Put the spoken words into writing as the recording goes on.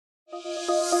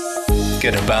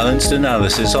Get a balanced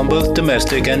analysis on both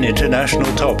domestic and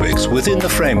international topics within the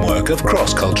framework of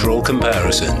cross-cultural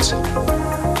comparisons.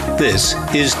 This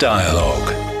is Dialogue.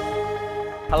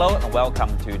 Hello and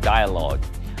welcome to Dialogue.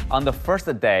 On the first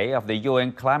day of the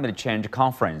UN Climate Change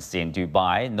Conference in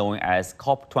Dubai, known as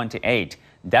COP28,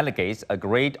 delegates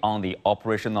agreed on the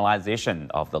operationalization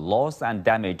of the Loss and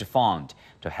Damage Fund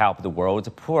to help the world's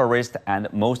poorest and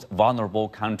most vulnerable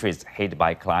countries hit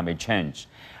by climate change.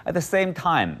 At the same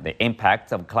time, the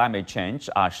impacts of climate change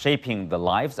are shaping the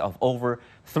lives of over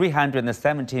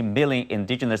 370 million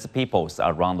indigenous peoples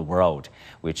around the world,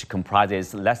 which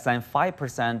comprises less than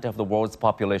 5% of the world's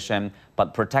population,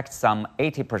 but protects some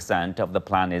 80% of the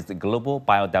planet's global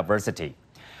biodiversity.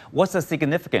 What's the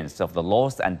significance of the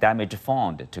Loss and Damage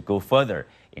Fund to go further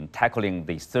in tackling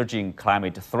the surging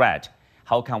climate threat?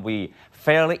 How can we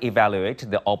fairly evaluate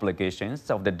the obligations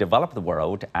of the developed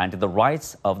world and the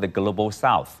rights of the global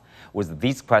South? With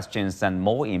these questions and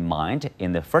more in mind,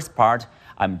 in the first part,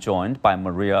 I'm joined by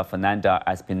Maria Fernanda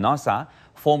Espinosa,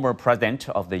 former president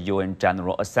of the UN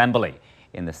General Assembly.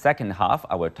 In the second half,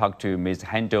 I will talk to Ms.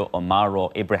 Hendo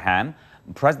Omaro Ibrahim,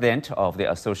 president of the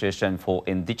Association for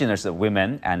Indigenous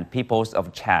Women and Peoples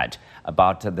of Chad,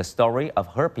 about the story of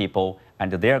her people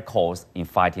and their cause in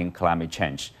fighting climate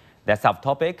change. That's our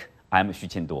topic. I'm Xu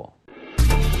Qinduo.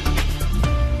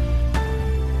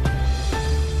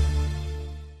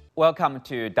 Welcome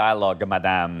to Dialogue,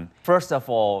 Madame. First of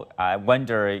all, I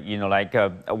wonder,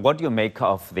 what do you make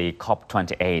of the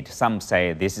COP28? Some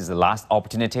say this is the last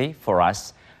opportunity for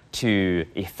us to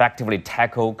effectively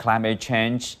tackle climate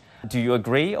change. Do you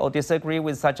agree or disagree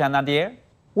with such an idea?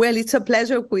 Well, it's a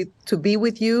pleasure to be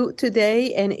with you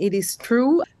today, and it is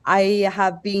true. I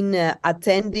have been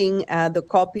attending the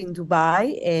COP in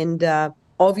Dubai, and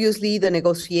obviously the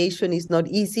negotiation is not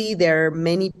easy. There are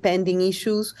many pending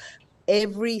issues.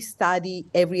 Every study,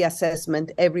 every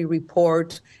assessment, every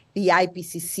report, the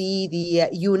IPCC, the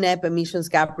UNEP emissions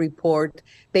gap report,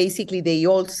 basically they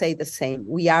all say the same.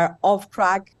 We are off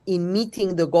track in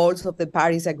meeting the goals of the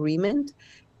Paris Agreement.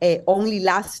 Only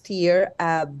last year,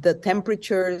 the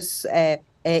temperatures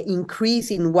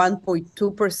increased in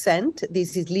 1.2%.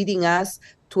 This is leading us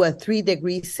to a 3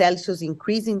 degrees Celsius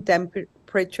increase in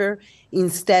temperature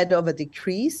instead of a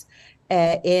decrease.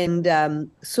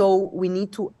 So we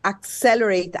need to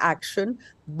accelerate action,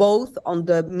 both on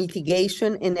the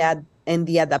mitigation and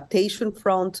the adaptation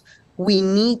front. We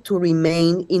need to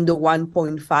remain in the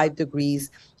 1.5 degrees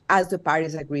as the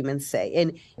Paris Agreement say.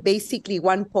 And basically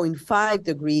 1.5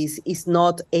 degrees is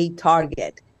not a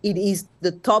target. It is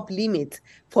the top limit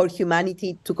for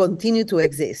humanity to continue to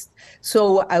exist.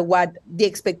 So what the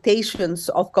expectations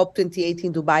of COP28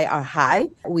 in Dubai are high.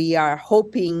 We are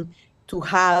hoping to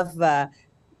have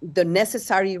the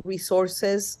necessary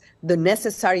resources, the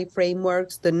necessary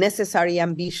frameworks, the necessary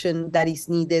ambition that is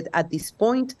needed at this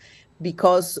point,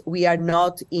 because we are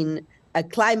not in a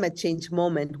climate change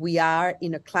moment, we are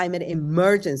in a climate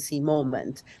emergency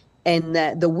moment. And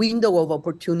the window of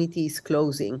opportunity is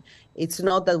closing. It's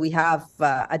not that we have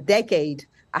a decade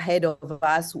ahead of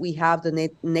us. We have the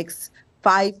next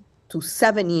 5 to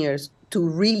 7 years to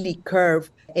really curb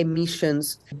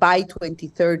emissions by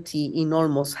 2030 in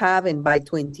almost half, and by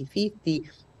 2050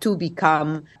 to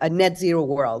become a net zero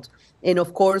world. And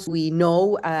of course, we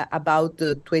know about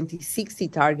the 2060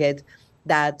 target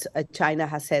that China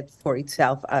has set for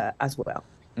itself as well.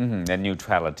 The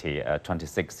neutrality,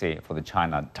 2060 for the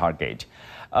China target.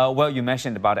 Well, you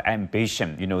mentioned about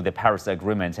ambition. The Paris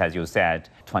Agreement, as you said,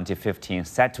 2015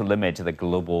 set to limit the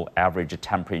global average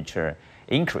temperature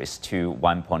increase to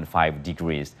 1.5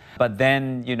 degrees. But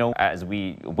then, as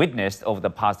we witnessed over the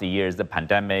past years, the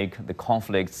pandemic, the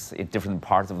conflicts in different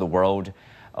parts of the world,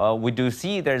 we do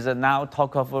see there's now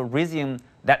talk of raising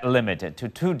that limit to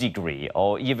 2 degrees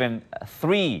or even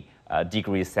 3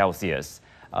 degrees Celsius.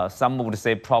 Some would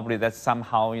say probably that's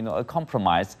somehow, a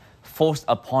compromise forced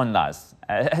upon us.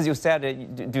 As you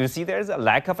said, do you see there's a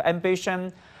lack of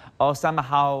ambition, or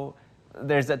somehow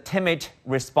there's a timid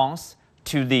response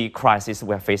to the crisis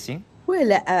we're facing?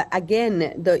 Well,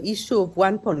 again, the issue of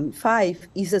 1.5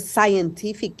 is a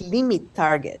scientific limit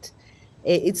target.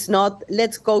 It's not,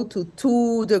 let's go to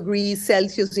 2 degrees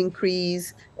Celsius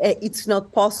increase. It's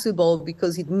not possible,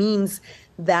 because it means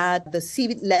that the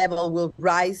sea level will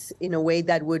rise in a way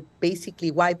that would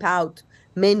basically wipe out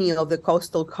many of the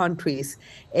coastal countries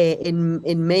and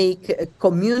make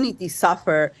communities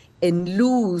suffer and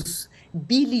lose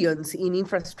billions in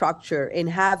infrastructure and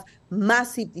have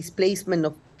massive displacement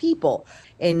of people.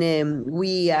 And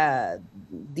we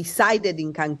decided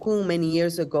in Cancun many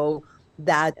years ago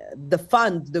that the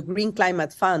fund, the Green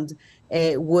Climate Fund,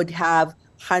 would have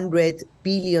 $100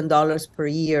 billion per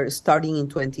year starting in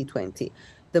 2020.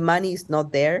 The money is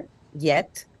not there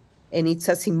yet. And it's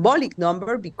a symbolic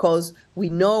number because we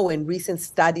know, and recent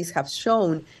studies have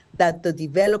shown, that the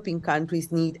developing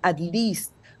countries need at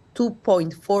least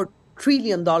 $2.4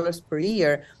 trillion per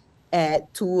year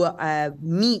to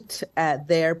meet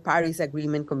their Paris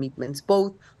Agreement commitments,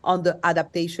 both on the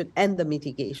adaptation and the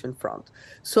mitigation front.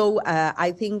 So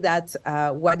I think that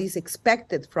what is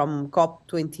expected from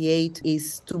COP28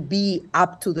 is to be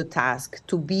up to the task,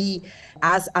 to be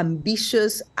as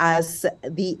ambitious as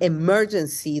the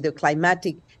emergency, the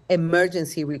climatic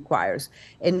emergency requires.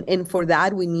 And for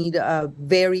that, we need a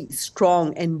very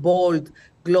strong and bold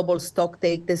global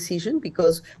stocktake decision,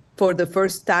 because for the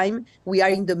first time, we are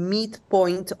in the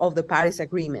midpoint of the Paris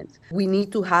Agreement. We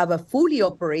need to have a fully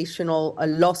operational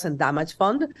loss and damage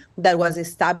fund that was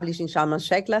established in Sharm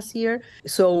el-Sheikh last year.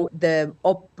 So the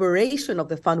operation of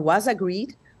the fund was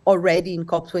agreed already in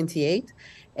COP28.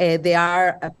 There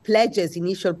are pledges,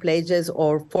 initial pledges,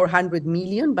 or 400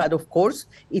 million, but of course,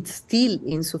 it's still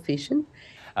insufficient.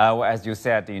 As you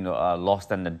said, loss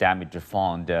and damage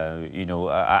fund,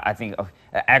 I think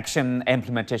action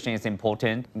implementation is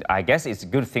important. I guess it's a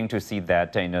good thing to see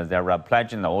that, there are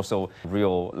pledges and also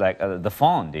real, like the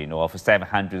fund, of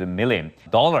 $700 million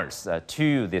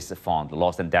to this fund,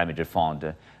 loss and damage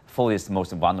fund, for these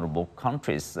most vulnerable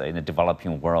countries in the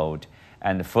developing world.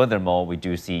 And furthermore, we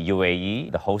do see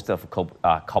UAE, the host of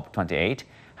COP28,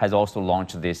 has also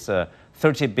launched this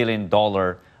 $30 billion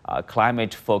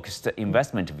climate-focused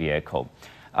investment vehicle.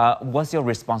 What's your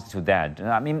response to that?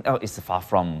 I mean, it's far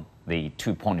from the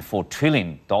 $2.4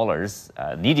 trillion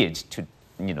needed to,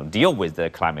 deal with the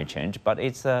climate change, but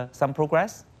it's some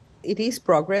progress. It is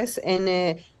progress,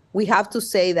 and we have to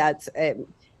say that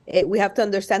we have to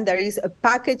understand there is a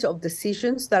package of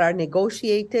decisions that are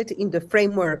negotiated in the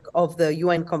framework of the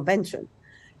UN Convention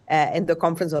and the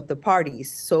Conference of the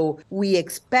Parties. So we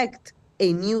expect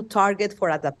a new target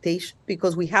for adaptation,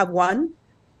 because we have one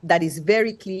that is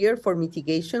very clear for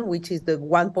mitigation, which is the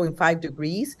 1.5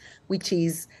 degrees, which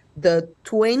is the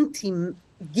 20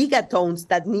 gigatons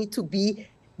that need to be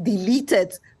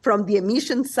deleted from the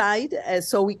emission side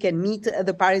so we can meet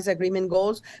the Paris Agreement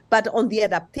goals. But on the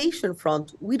adaptation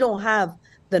front, we don't have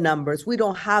the numbers, we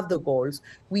don't have the goals,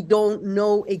 we don't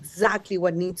know exactly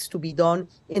what needs to be done.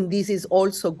 And this is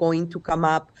also going to come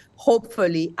up,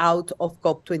 hopefully, out of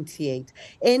COP28.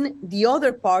 And the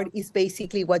other part is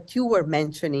basically what you were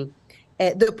mentioning,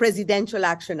 the presidential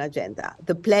action agenda,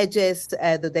 the pledges,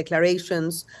 the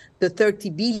declarations, the 30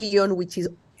 billion, which is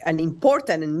an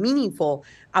important and meaningful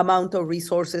amount of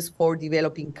resources for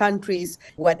developing countries.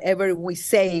 Whatever we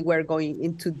say we're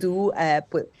going to do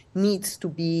needs to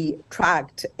be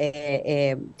tracked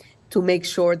to make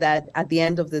sure that at the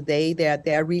end of the day,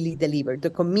 they are really delivered.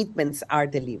 The commitments are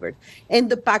delivered. And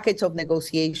the package of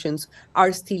negotiations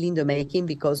are still in the making,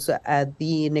 because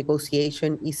the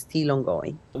negotiation is still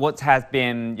ongoing. What has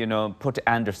been, put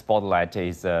under spotlight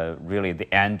is really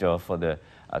the end of the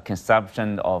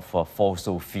consumption of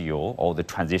fossil fuel, or the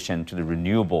transition to the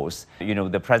renewables.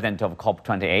 The president of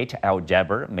COP28, Al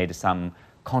Jaber, made some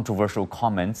controversial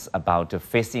comments about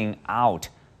phasing out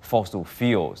fossil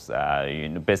fuels.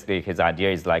 Basically, his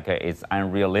idea is like it's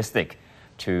unrealistic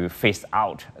to phase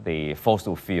out the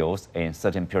fossil fuels in a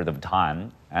certain period of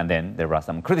time, and then there are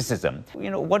some criticism.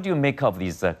 What do you make of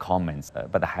these comments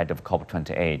by the head of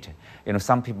COP28?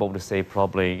 Some people would say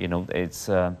probably,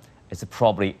 it's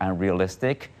probably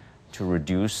unrealistic to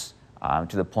reduce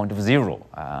to the point of zero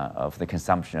of the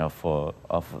consumption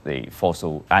of the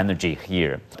fossil energy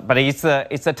here. But it's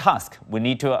a task we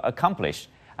need to accomplish.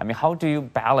 I mean, how do you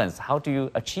balance, how do you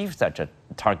achieve such a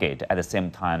target at the same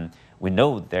time? We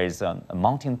know there is a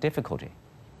mounting difficulty.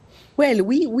 Well,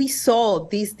 we saw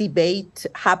this debate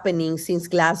happening since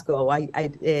Glasgow. I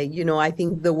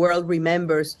think the world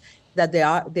remembers that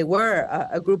there were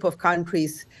a group of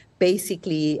countries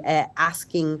basically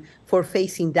asking for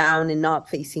phasing down and not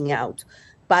phasing out.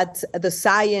 But the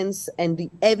science and the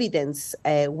evidence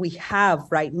we have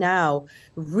right now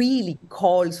really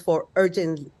calls for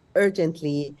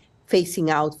urgently phasing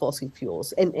out fossil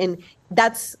fuels. And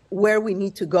that's where we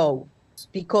need to go,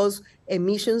 because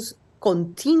emissions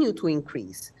continue to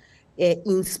increase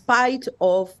in spite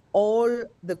of all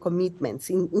the commitments,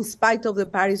 in spite of the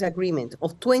Paris Agreement,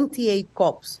 of 28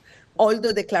 COPs, all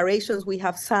the declarations we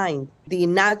have signed, the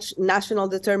national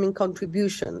determined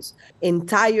contributions,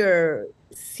 entire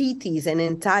cities and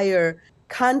entire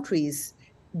countries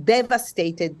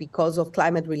devastated because of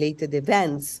climate-related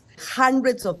events,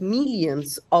 hundreds of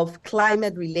millions of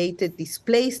climate-related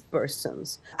displaced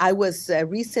persons. I was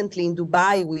recently in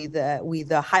Dubai with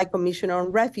the High Commissioner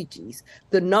on Refugees.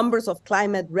 The numbers of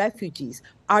climate refugees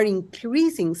are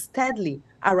increasing steadily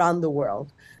around the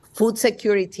world. Food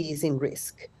security is in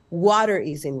risk. Water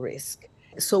is in risk.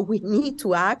 So we need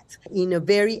to act in a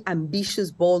very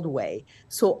ambitious, bold way.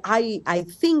 So I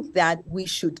think that we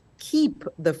should keep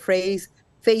the phrase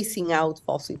phasing out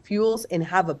fossil fuels and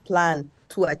have a plan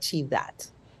to achieve that.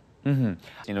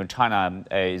 China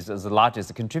is the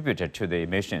largest contributor to the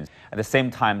emissions. At the same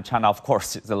time, China, of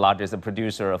course, is the largest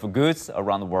producer of goods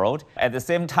around the world. At the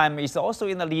same time, it's also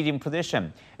in a leading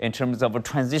position in terms of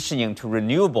transitioning to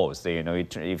renewables.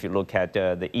 If you look at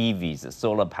the EVs, the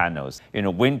solar panels,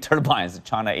 wind turbines,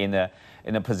 China in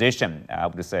a position, I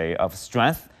would say, of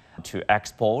strength to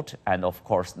export, and of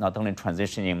course not only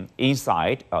transitioning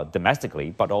inside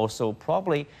domestically, but also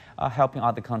probably helping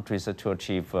other countries to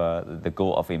achieve the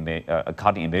goal of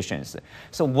cutting emissions.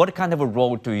 So what kind of a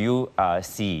role do you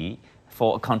see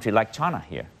for a country like China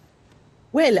here?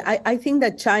 Well, I think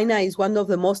that China is one of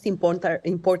the most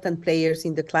important players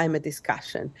in the climate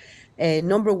discussion.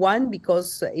 Number one,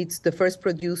 because it's the first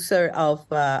producer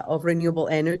of renewable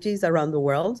energies around the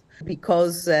world,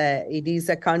 because it is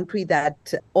a country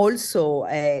that also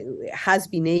has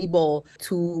been able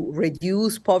to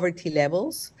reduce poverty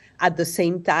levels at the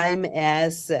same time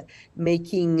as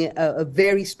making a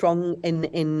very strong and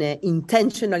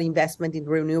intentional investment in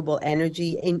renewable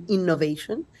energy and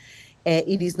innovation.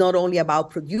 It is not only about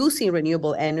producing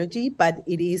renewable energy, but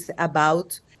it is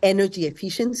about energy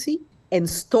efficiency and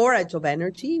storage of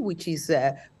energy, which is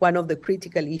one of the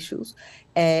critical issues.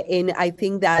 And I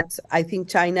think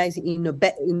China is in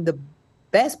the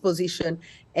best position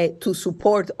to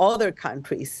support other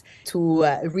countries to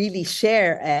really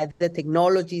share the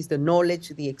technologies, the knowledge,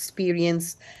 the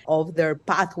experience of their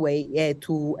pathway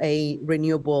to a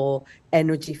renewable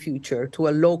energy future, to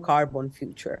a low carbon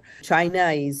future.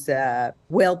 China is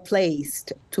well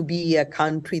placed to be a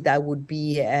country that would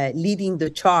be leading the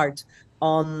charge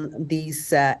on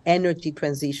this energy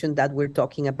transition that we're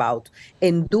talking about,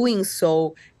 and doing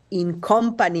so in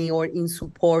company or in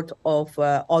support of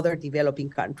other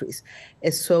developing countries.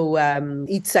 So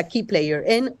it's a key player.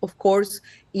 And of course,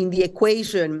 in the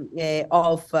equation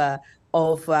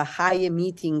of high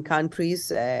emitting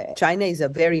countries, China is a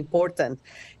very important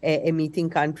emitting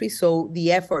country. So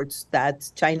the efforts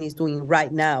that China is doing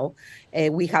right now,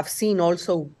 we have seen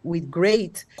also with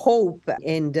great hope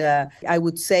and I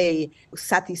would say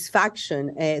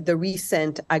satisfaction, the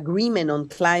recent agreement on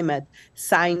climate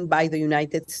signed by the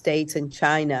United States and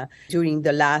China during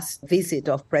the last visit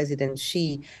of President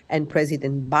Xi and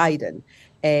President Biden.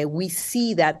 We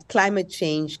see that climate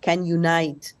change can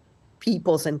unite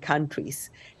peoples and countries.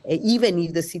 Even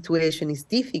if the situation is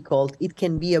difficult, it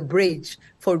can be a bridge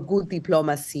for good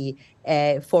diplomacy,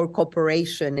 for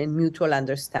cooperation and mutual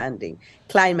understanding.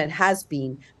 Climate has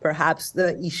been perhaps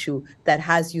the issue that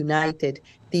has united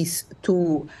these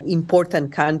two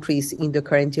important countries in the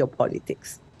current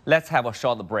geopolitics. Let's have a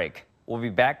short break. We'll be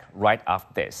back right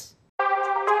after this.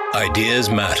 Ideas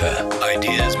matter.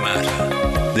 Ideas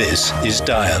matter. This is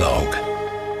Dialogue.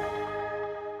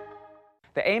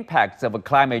 The impacts of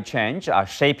climate change are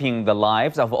shaping the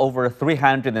lives of over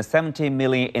 370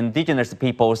 million indigenous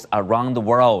peoples around the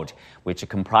world, which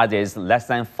comprises less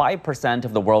than 5%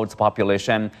 of the world's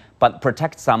population, but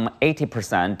protects some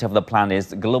 80% of the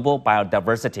planet's global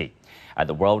biodiversity. As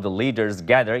the world leaders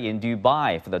gather in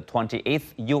Dubai for the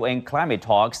 28th UN climate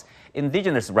talks,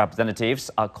 indigenous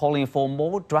representatives are calling for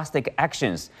more drastic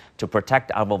actions to protect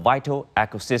our vital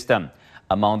ecosystem.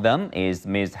 Among them is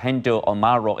Ms. Hendo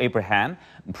Omaro Ibrahim,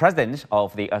 President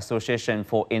of the Association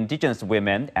for Indigenous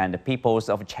Women and Peoples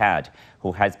of Chad,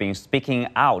 who has been speaking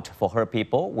out for her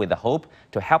people with the hope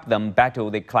to help them battle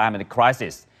the climate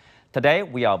crisis. Today,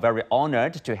 we are very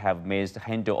honored to have Ms.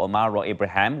 Hendo Omaro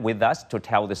Ibrahim with us to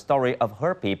tell the story of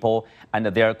her people and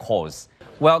their cause.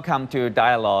 Welcome to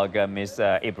Dialogue, Ms.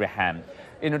 Ibrahim.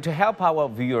 To help our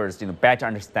viewers better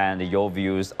understand your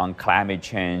views on climate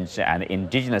change and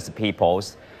indigenous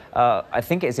peoples, I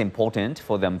think it's important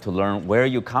for them to learn where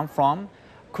you come from.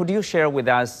 Could you share with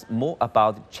us more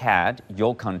about Chad,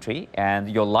 your country,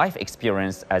 and your life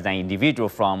experience as an individual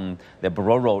from the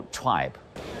Bororo tribe?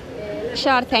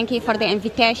 Sure, thank you for the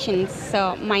invitation.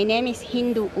 So my name is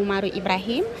Hindu Umaru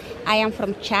Ibrahim. I am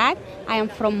from Chad. I am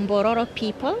from Bororo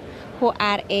people who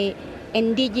are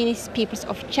indigenous peoples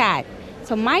of Chad.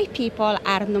 So my people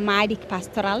are nomadic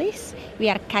pastoralists. We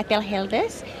are cattle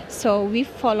herders, so we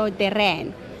follow the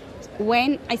rain.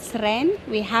 when it's rain,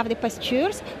 we have the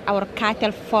pastures, our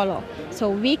cattle follow. So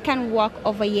we can walk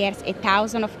over years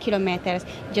 1,000 of kilometers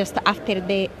just after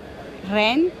the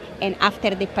rain and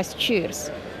after the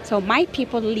pastures. So my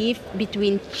people live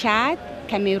between Chad,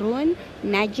 Cameroon,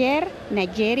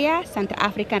 Nigeria, Central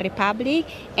African Republic,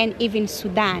 and even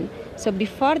Sudan. So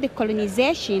before the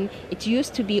colonization, it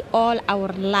used to be all our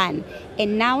land.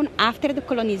 And now after the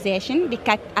colonization, they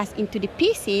cut us into the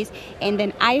pieces, and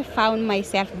then I found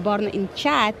myself born in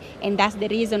Chad, and that's the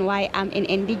reason why I'm an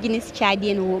indigenous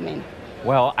Chadian woman.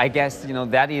 Well, I guess,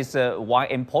 that is why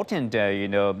important,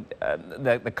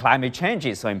 the climate change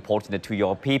is so important to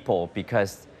your people,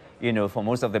 because, for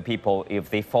most of the people, if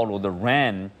they follow the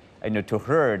rain, to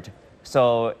herd.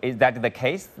 So is that the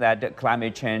case, that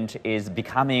climate change is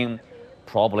becoming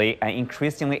probably an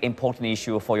increasingly important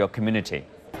issue for your community?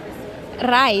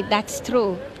 Right, that's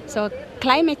true. So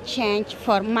climate change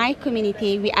for my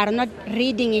community, we are not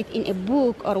reading it in a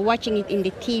book or watching it in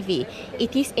the TV.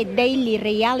 It is a daily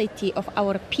reality of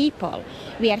our people.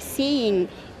 We are seeing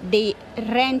the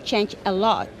rain change a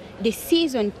lot. The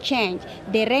season change.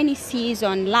 The rainy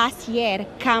season last year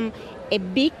came a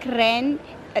big rain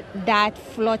that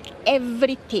flood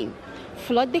everything,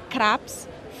 flood the crops,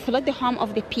 flood the home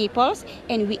of the peoples,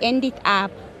 and we ended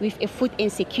up with a food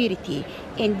insecurity.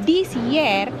 And this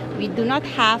year, we do not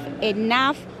have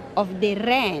enough of the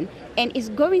rain, and it's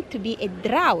going to be a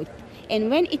drought. And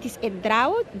when it is a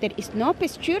drought, there is no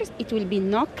pastures, it will be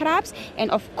no crops, and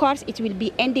of course, it will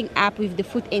be ending up with the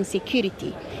food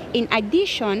insecurity. In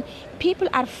addition, people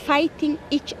are fighting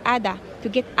each other to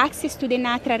get access to the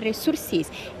natural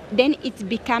resources. Then it's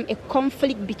become a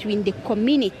conflict between the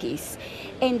communities.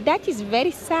 And that is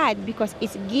very sad, because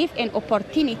it gives an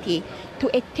opportunity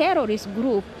to a terrorist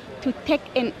group to take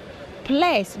a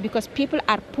place, because people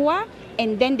are poor,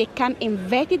 and then they come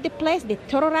invade the place, they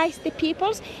terrorize the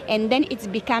peoples, and then it's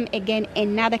become again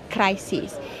another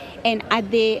crisis. And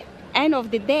at the end of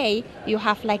the day, you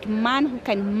have like man who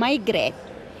can migrate,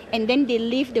 and then they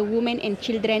leave the women and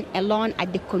children alone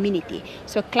at the community.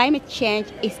 So climate change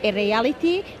is a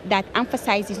reality that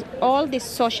emphasizes all the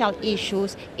social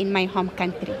issues in my home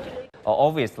country.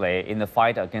 Obviously, in the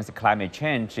fight against climate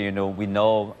change, we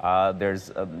know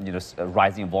there's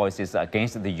rising voices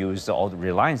against the use or the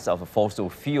reliance of fossil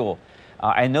fuel.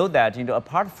 I know that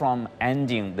apart from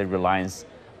ending the reliance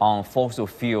on fossil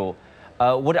fuel,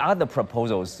 what other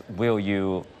proposals do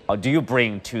you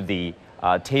bring to the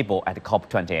table at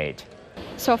COP28?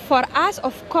 So for us,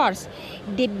 of course,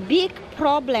 the big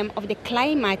problem of the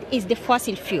climate is the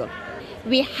fossil fuel.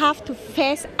 We have to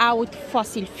phase out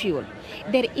fossil fuel.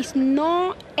 There is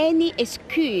no any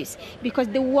excuse, because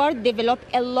the world developed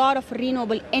a lot of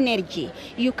renewable energy.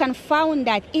 You can find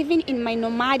that even in my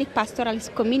nomadic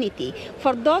pastoralist community.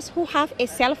 For those who have a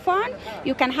cell phone,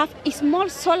 you can have a small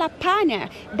solar panel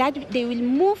that they will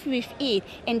move with it,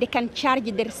 and they can charge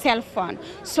their cell phone.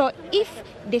 So if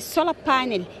the solar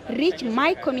panel reach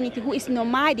my community who is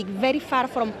nomadic, very far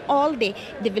from all the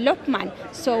development,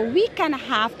 so we can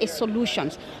have a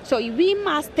solution. So we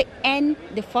must end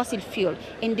the fossil fuel,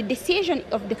 and the decision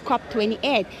of the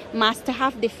COP28 must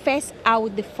have the phase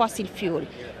out the fossil fuel.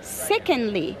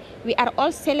 Secondly, we are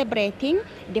all celebrating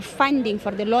the funding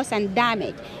for the loss and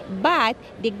damage, but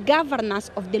the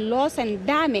governance of the loss and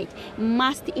damage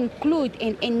must include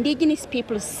an indigenous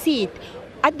people seat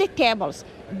at the tables.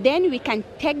 Then we can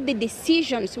take the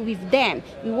decisions with them.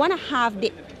 We want to have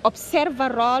the observer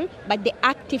role, but the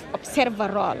active observer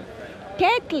role.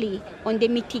 Thirdly, on the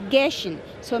mitigation,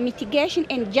 so mitigation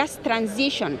and just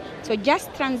transition. So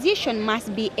just transition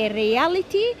must be a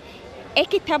reality,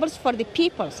 equitable for the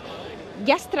peoples.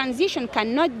 Just transition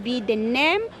cannot be the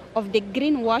name of the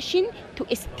greenwashing to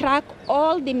extract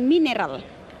all the mineral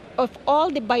of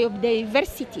all the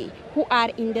biodiversity who are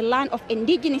in the land of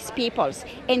indigenous peoples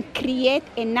and create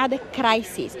another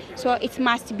crisis. So it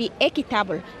must be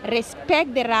equitable,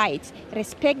 respect the rights,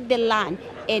 respect the land,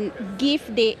 and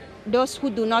give those who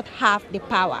do not have the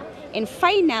power. And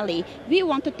finally, we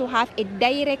wanted to have a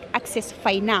direct access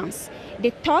finance. They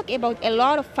talk about a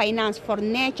lot of finance for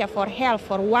nature, for health,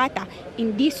 for water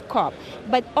in this COP.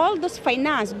 But all those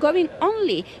finance going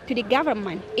only to the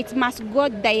government, it must go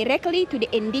directly to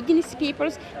the indigenous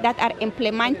peoples that are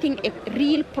implementing a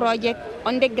real project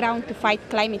on the ground to fight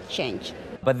climate change.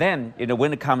 But then,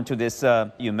 when it comes to this,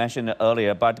 you mentioned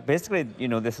earlier, but basically,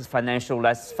 this is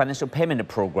financial payment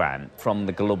program from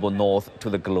the global north to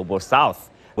the global south.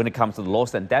 When it comes to the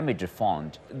loss and damage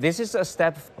fund, this is a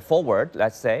step forward,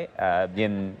 let's say,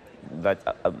 in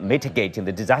mitigating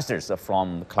the disasters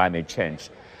from climate change.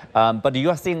 But you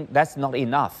are saying that's not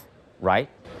enough, right?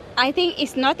 I think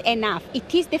it's not enough.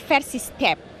 It is the first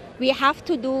step. We have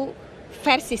to do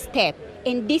first step.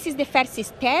 And this is the first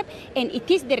step, and it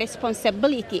is the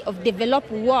responsibility of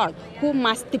developed world who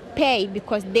must pay,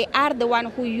 because they are the one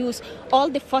who use all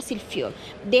the fossil fuel.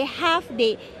 They have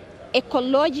the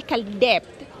ecological debt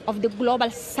of the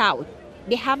global south.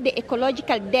 They have the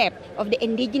ecological debt of the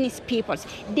indigenous peoples.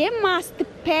 They must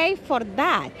pay for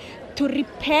that to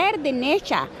repair the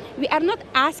nature. We are not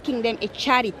asking them a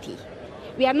charity.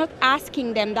 We are not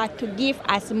asking them that to give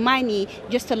us money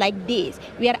just like this.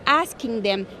 We are asking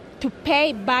them to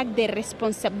pay back the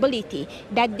responsibility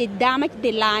that they damage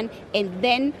the land, and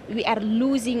then we are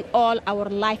losing all our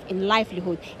life and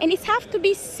livelihood. And it has to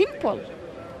be simple.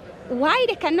 Why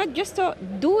they cannot just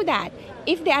do that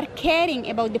if they are caring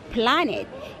about the planet?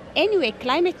 Anyway,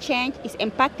 climate change is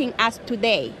impacting us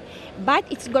today, but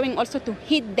it's going also to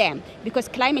hit them, because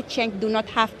climate change do not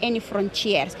have any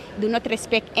frontiers, do not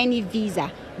respect any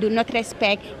visa, do not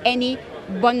respect any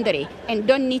boundary, and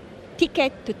don't need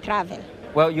ticket to travel.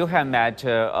 Well, you have met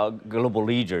global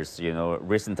leaders,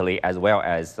 recently, as well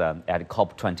as at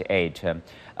COP28.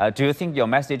 Do you think your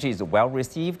message is well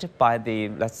received by the,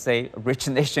 let's say, rich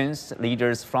nations,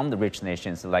 leaders from the rich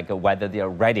nations, like whether they are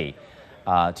ready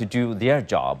to do their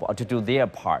job or to do their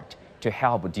part to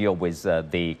help deal with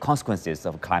the consequences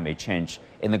of climate change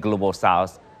in the global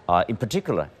south, in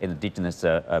particular indigenous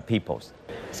peoples?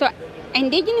 So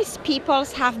indigenous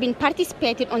peoples have been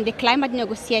participating on the climate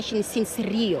negotiations since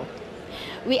Rio.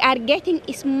 We are getting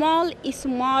a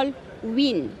small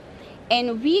win,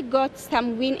 and we got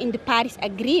some win in the Paris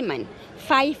Agreement,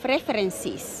 5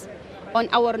 references on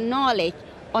our knowledge,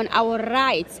 on our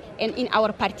rights, and in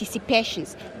our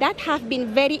participations. That have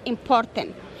been very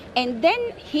important. And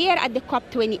then here at the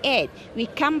COP28, we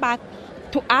come back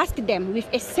to ask them with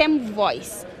a same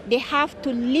voice. They have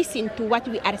to listen to what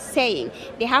we are saying.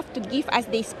 They have to give us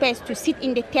the space to sit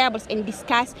in the tables and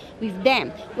discuss with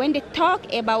them. When they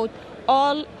talk about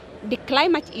all the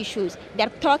climate issues,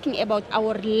 they're talking about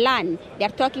our land, they're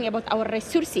talking about our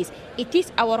resources. It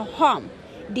is our home.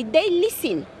 Did they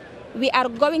listen? We are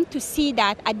going to see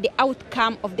that at the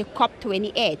outcome of the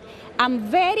COP28. I'm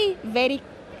very, very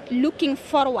looking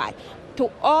forward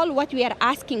to all what we are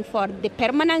asking for: the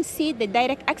permanency, the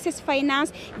direct access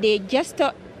finance, the just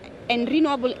and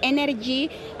renewable energy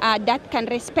that can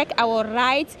respect our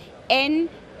rights, and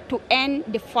to end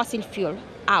the fossil fuel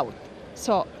out.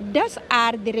 So those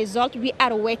are the results we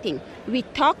are waiting. We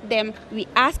talk them, we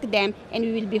ask them, and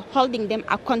we will be holding them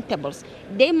accountable.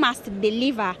 They must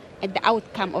deliver at the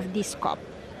outcome of this COP.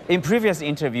 In previous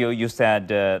interview, you said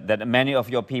that many of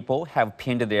your people have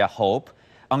pinned their hope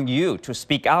on you to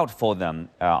speak out for them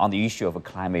on the issue of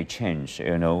climate change.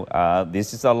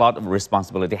 This is a lot of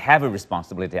responsibility, heavy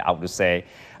responsibility, I would say.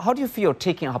 How do you feel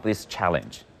taking up this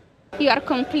challenge? You are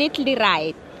completely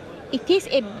right. It is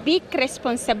a big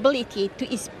responsibility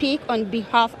to speak on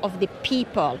behalf of the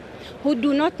people who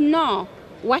do not know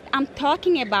what I'm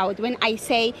talking about when I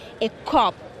say a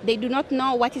COP. They do not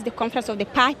know what is the Conference of the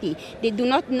Party. They do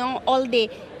not know all the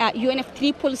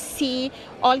UNFCCC,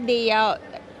 all the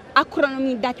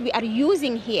acronym that we are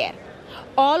using here.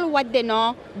 All what they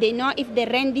know if the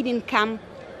rain didn't come,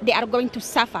 they are going to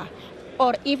suffer.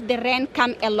 Or if the rain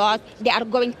come a lot, they are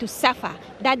going to suffer.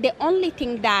 That's the only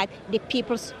thing that the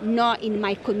peoples know in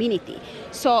my community.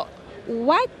 So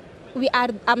what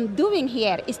I'm doing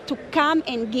here is to come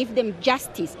and give them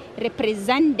justice,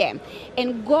 represent them,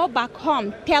 and go back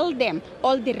home, tell them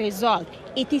all the results.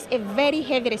 It is a very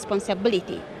heavy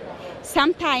responsibility.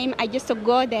 Sometimes I just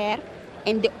go there,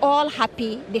 and they're all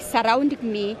happy, they surround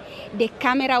me, they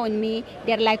come around me,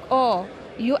 they're like, oh,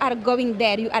 you are going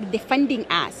there, you are defending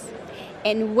us.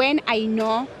 And when I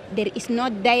know there is no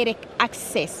direct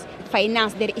access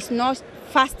finance, there is no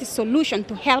fast solution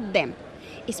to help them,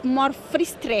 it's more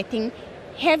frustrating,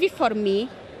 heavy for me.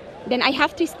 Then I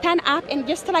have to stand up and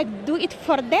just do it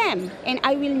for them. And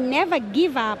I will never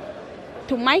give up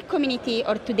to my community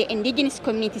or to the indigenous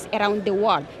communities around the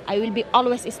world. I will be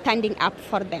always standing up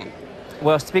for them.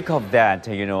 Well, speak of that,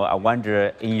 I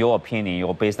wonder, in your opinion,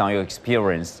 or based on your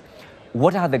experience,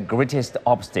 what are the greatest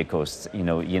obstacles,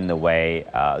 in the way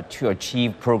to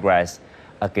achieve progress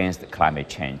against climate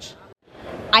change?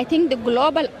 I think the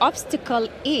global obstacle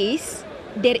is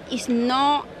there is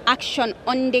no action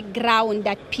on the ground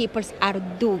that people are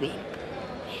doing.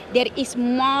 There is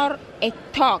more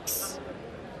talks.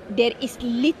 There is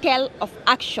little of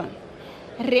action.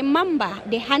 Remember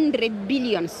the 100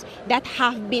 billions that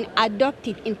have been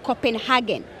adopted in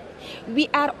Copenhagen. We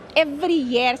are every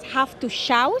year have to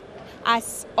shout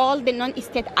as all the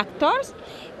non-state actors.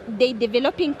 The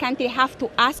developing country have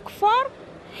to ask for,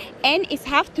 and it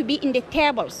have to be in the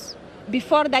tables.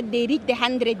 Before that, they reached the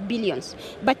 100 billions.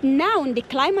 But now the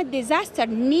climate disaster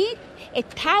need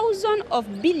 1,000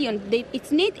 of billions.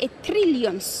 It needs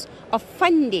trillions of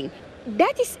funding.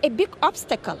 That is a big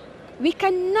obstacle. We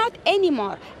cannot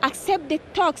anymore accept the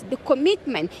talks, the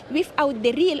commitment, without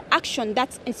the real action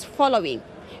that is following.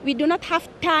 We do not have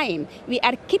time. We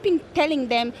are keeping telling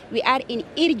them we are in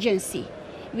urgency.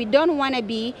 We don't want to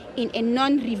be in a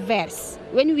non-reverse.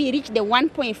 When we reach the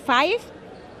 1.5,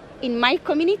 in my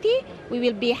community, we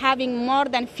will be having more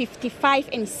than 55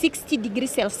 and 60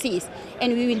 degrees Celsius,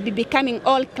 and we will be becoming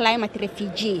all climate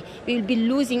refugee. We will be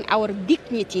losing our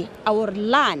dignity, our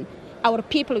land. Our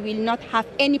people will not have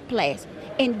any place,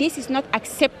 and this is not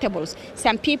acceptable.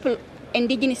 Some people,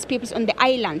 indigenous peoples on the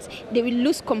islands, they will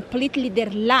lose completely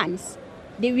their lands.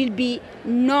 There will be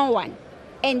no one,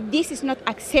 and this is not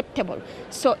acceptable.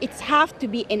 So it has to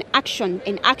be an action,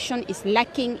 and action is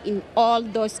lacking in all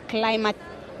those climate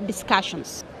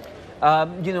discussions.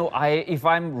 If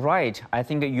I'm right, I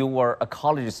think you were a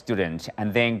college student,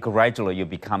 and then gradually you're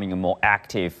becoming more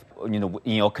active, in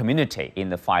your community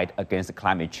in the fight against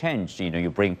climate change.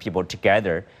 You bring people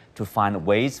together to find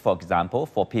ways, for example,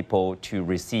 for people to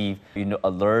receive,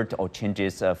 alert or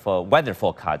changes for weather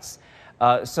forecasts.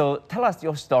 So tell us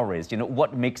your stories.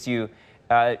 What makes you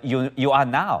you are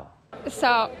now?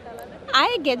 So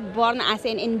I get born as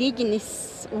an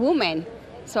indigenous woman.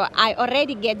 So I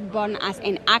already get born as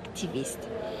an activist.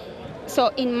 So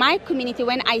in my community,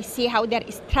 when I see how they're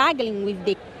struggling with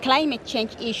the climate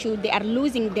change issue, they are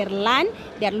losing their land,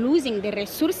 they're losing their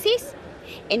resources,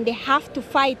 and they have to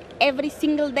fight every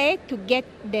single day to get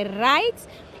their rights.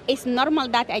 It's normal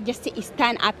that I just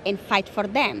stand up and fight for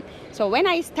them. So when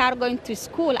I start going to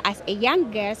school as a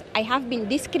young girl, I have been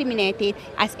discriminated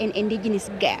as an indigenous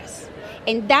girl.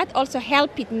 And that also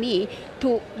helped me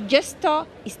to just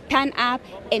stand up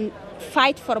and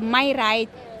fight for my right,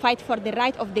 fight for the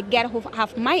right of the girl who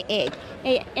have my age.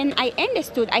 And I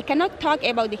understood I cannot talk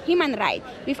about the human right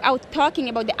without talking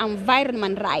about the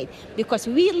environment right, because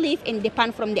we live and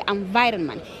depend from the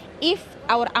environment. If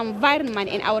our environment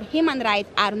and our human rights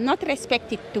are not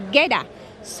respected together,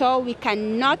 so we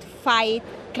cannot fight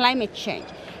climate change.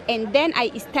 And then I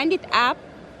stand it up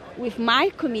with my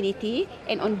community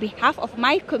and on behalf of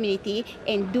my community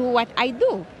and do what I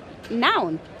do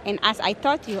now. And as I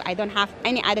told you, I don't have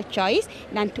any other choice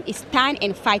than to stand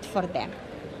and fight for them.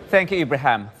 Thank you,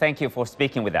 Ibrahim. Thank you for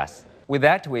speaking with us. With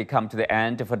that, we come to the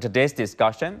end for today's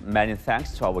discussion. Many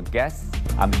thanks to our guests.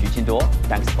 I'm Yu Qingduo.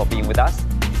 Thanks for being with us.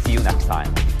 See you next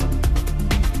time.